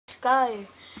go.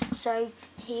 So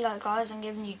here you go, guys. I'm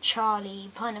giving you Charlie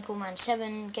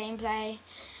Pineappleman7 gameplay.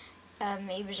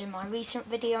 He was in my recent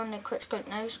video on the quick scope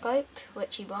no scope,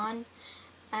 which he won,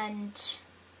 and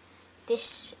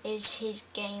this is his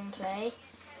gameplay.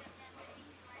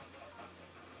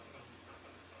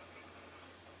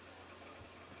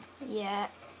 Yeah.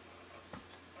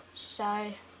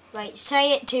 So wait,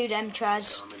 say it to them,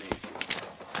 Traz.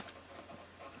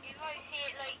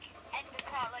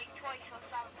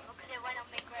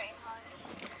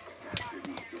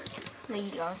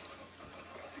 Reload.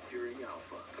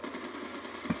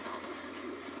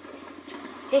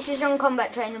 This is on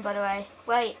combat training, by the way.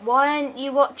 Wait, why aren't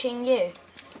you watching you?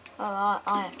 Oh,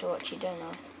 I have to watch you, don't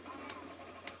I?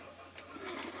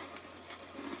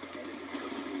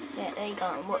 Yeah, there you go,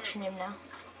 I'm watching him now.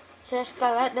 So let's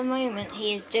go. At the moment,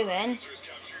 he is doing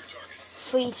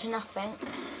 3-0.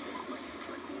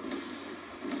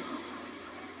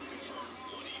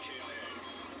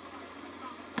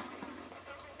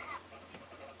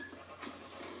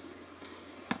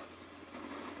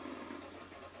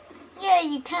 Yeah,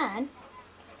 you can.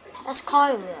 That's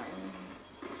Kyle.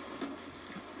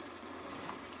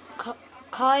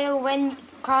 Kyle,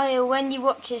 when you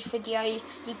watch this video,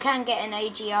 you can get an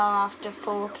AGR after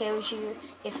 4 kills.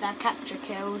 If they're capture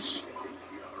kills.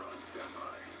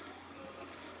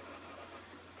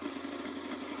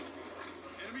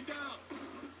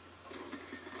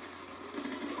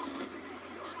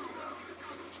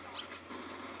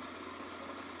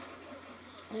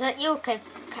 Is that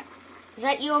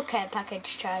your care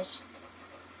package, Chaz?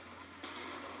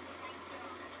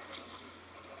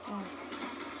 Oh.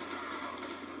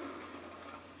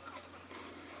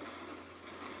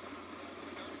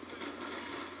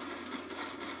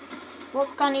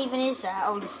 What gun even is that?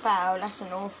 Oh, the foul. That's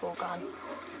an awful gun.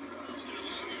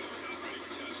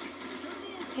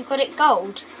 You got it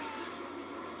gold?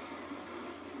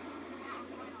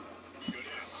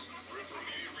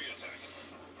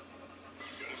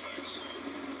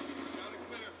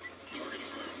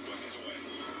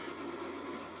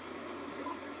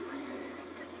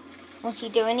 What's he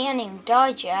doing? He hasn't even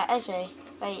died yet, has he?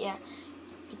 Wait, yeah.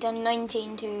 He done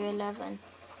 19 to 11.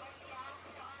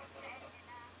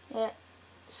 Yeah.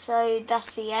 So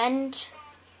that's the end.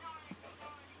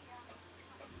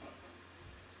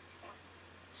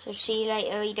 So see you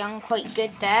later. He done quite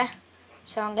good there.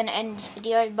 So I'm gonna end this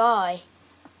video. Bye.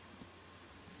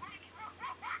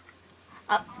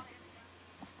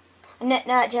 No,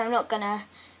 actually, I'm not gonna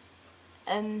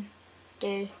I'm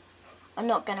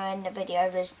not gonna end the video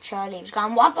with Charlie was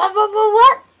going what?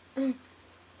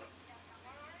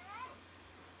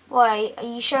 Why? Are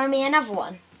you showing me another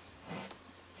one?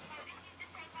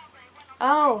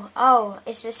 Oh,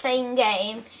 it's the same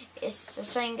game. It's the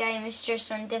same game, it's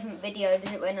just on different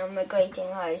videos when I'm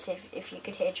migrating hosts, if you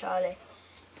could hear Charlie.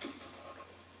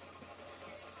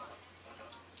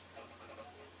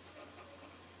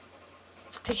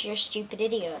 Because you're a stupid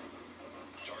idiot.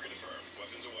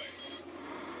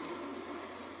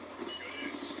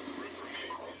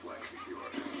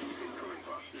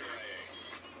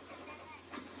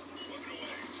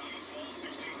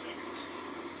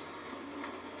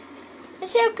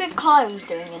 Let's see how good Kyle's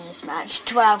doing in this match.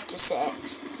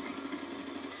 12-6.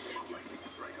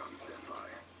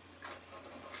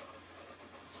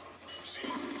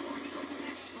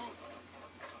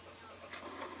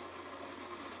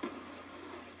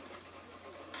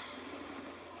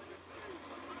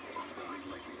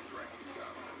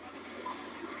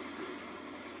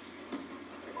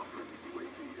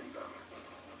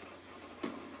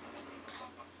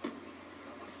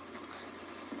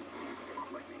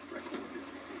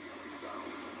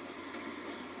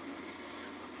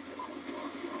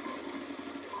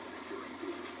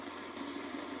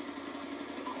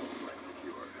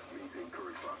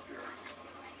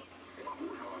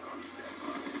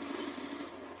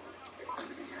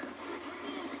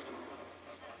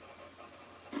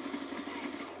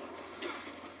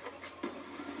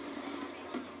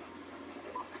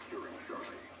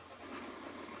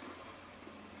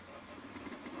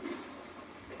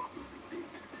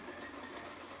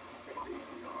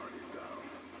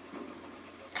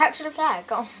 Capture the flag,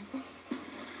 go on.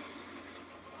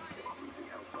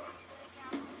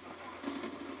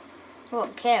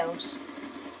 What kills?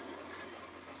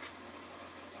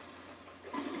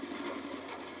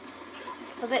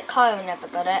 I bet Kyle never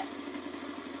got it.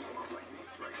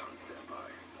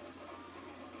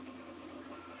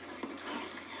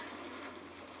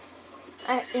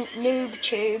 Noob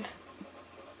tube.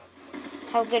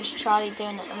 How good is Charlie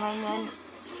doing at the moment?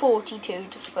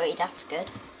 42-3, that's good.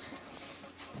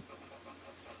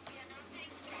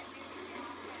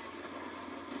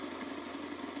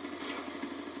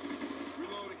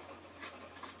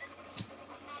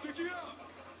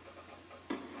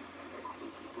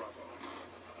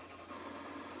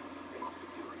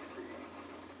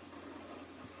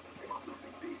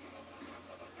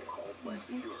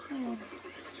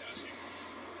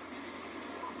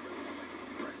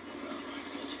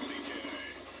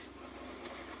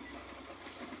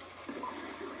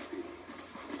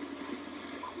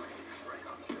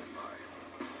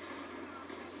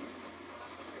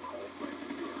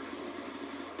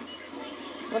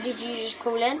 What did you just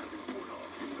call in?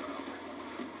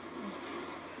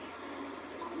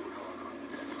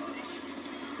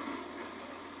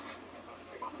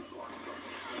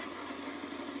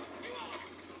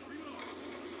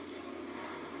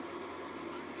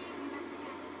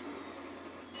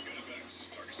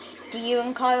 Do you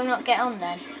and Kyle not get on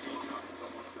then?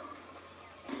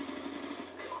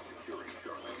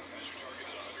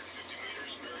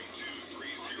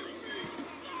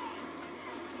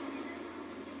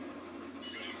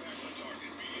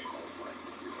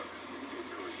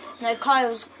 No,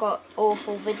 Kyle's got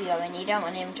awful video and you don't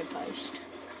want him to post.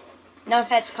 No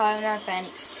offence, Kyle, no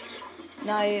offence.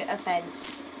 No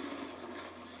offence.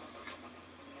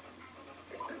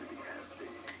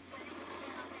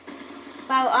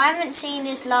 Well, I haven't seen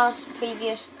his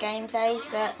previous gameplays,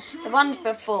 but the ones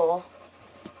before.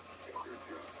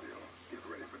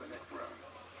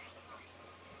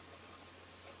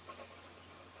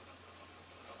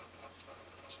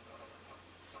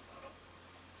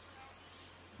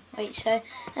 Wait, so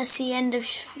that's the end of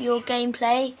your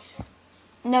gameplay?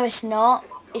 No, it's not.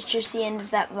 It's just the end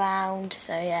of that round,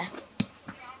 so yeah.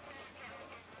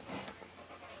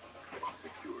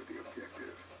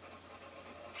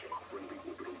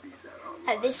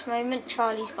 At this moment,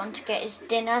 Charlie's gone to get his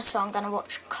dinner, so I'm going to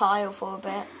watch Kyle for a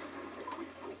bit.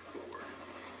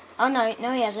 Oh,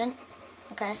 no he hasn't.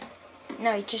 Okay.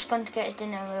 No, he's just gone to get his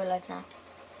dinner in real life now.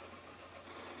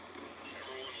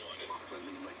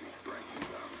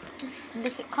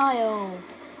 Look at Kyle.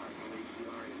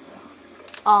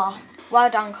 Oh, well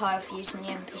done, Kyle, for using the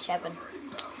MP7.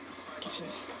 Get in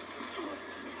there.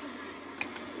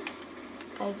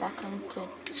 Go back onto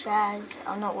Chaz.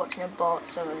 I'm not watching a bot,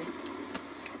 sorry.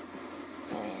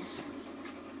 There he is.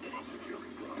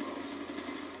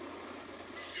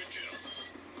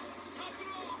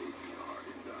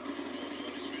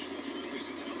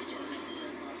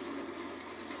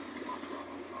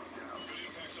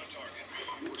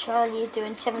 Charlie is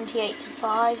doing 78 to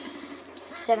 5,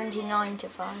 79 to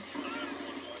 5.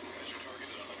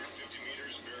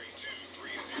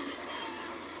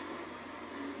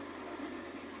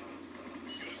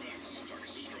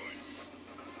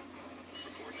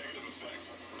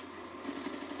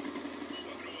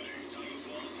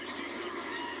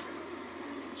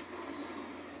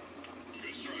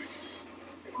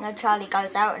 Now Charlie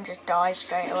goes out and just dies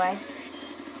straight away.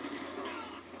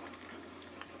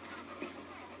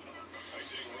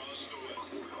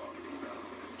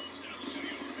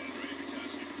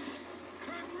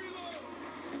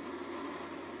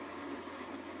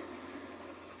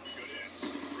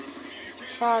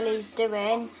 Charlie's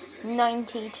doing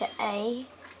 90 to 8.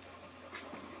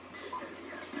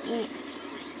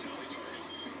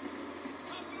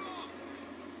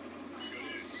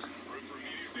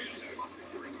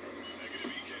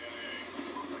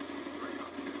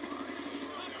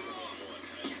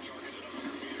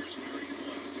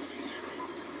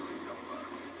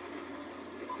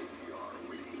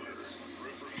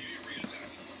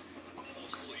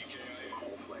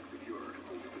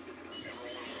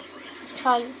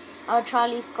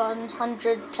 Charlie's gone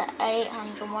 100 to 8,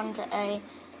 101 to 8.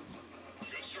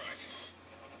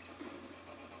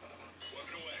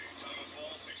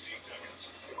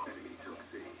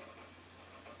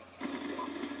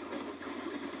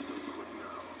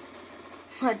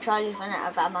 Charlie's run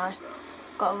out of ammo.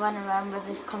 He's got to run around with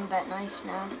his combat knife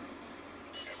now.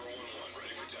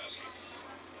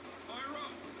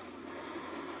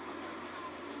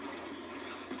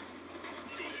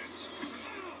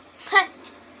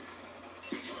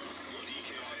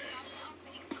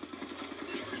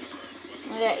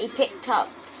 Yeah, he picked up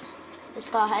the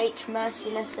Scar H,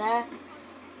 merciless there.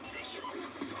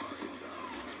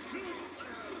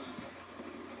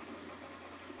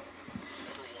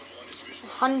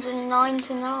 $109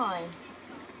 to 9.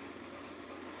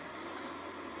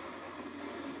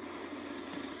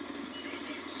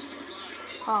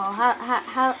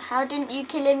 Oh, how didn't you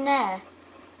kill him there?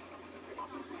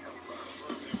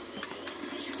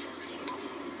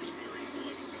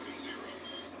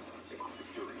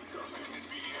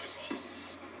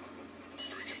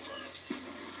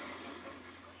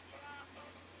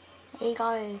 Here you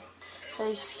go.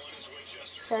 So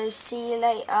see you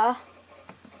later.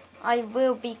 I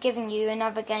will be giving you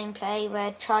another gameplay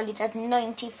where Charlie did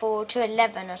 94 to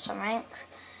 11 or something.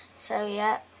 So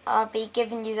yeah, I'll be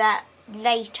giving you that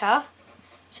later.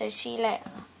 So see you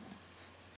later.